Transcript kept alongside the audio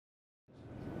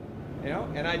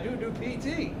and I do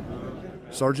PT.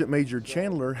 Sergeant Major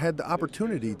Chandler had the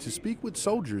opportunity to speak with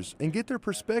soldiers and get their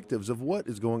perspectives of what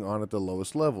is going on at the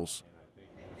lowest levels.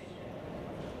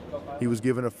 He was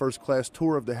given a first-class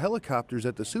tour of the helicopters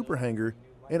at the super hangar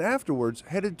and afterwards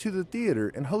headed to the theater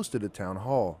and hosted a town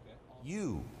hall.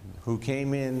 You, who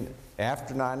came in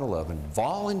after 9/11,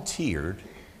 volunteered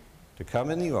to come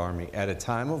in the Army at a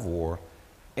time of war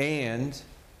and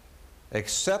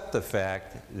accept the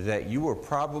fact that you were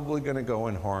probably going to go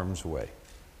in harm's way.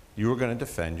 You were going to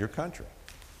defend your country.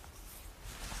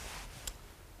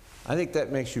 I think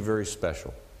that makes you very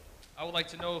special. I would like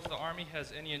to know if the Army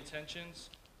has any intentions.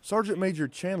 Sergeant Major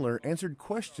Chandler answered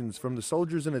questions from the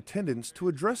soldiers in attendance to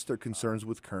address their concerns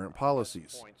with current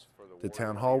policies. The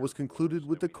town hall was concluded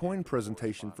with the coin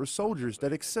presentation for soldiers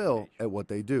that excel at what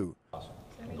they do. Awesome.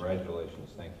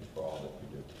 Congratulations. Thank you for all that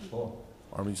you do. Cool.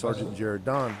 Army Sergeant Jared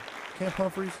Don, Camp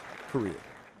Humphreys, Korea.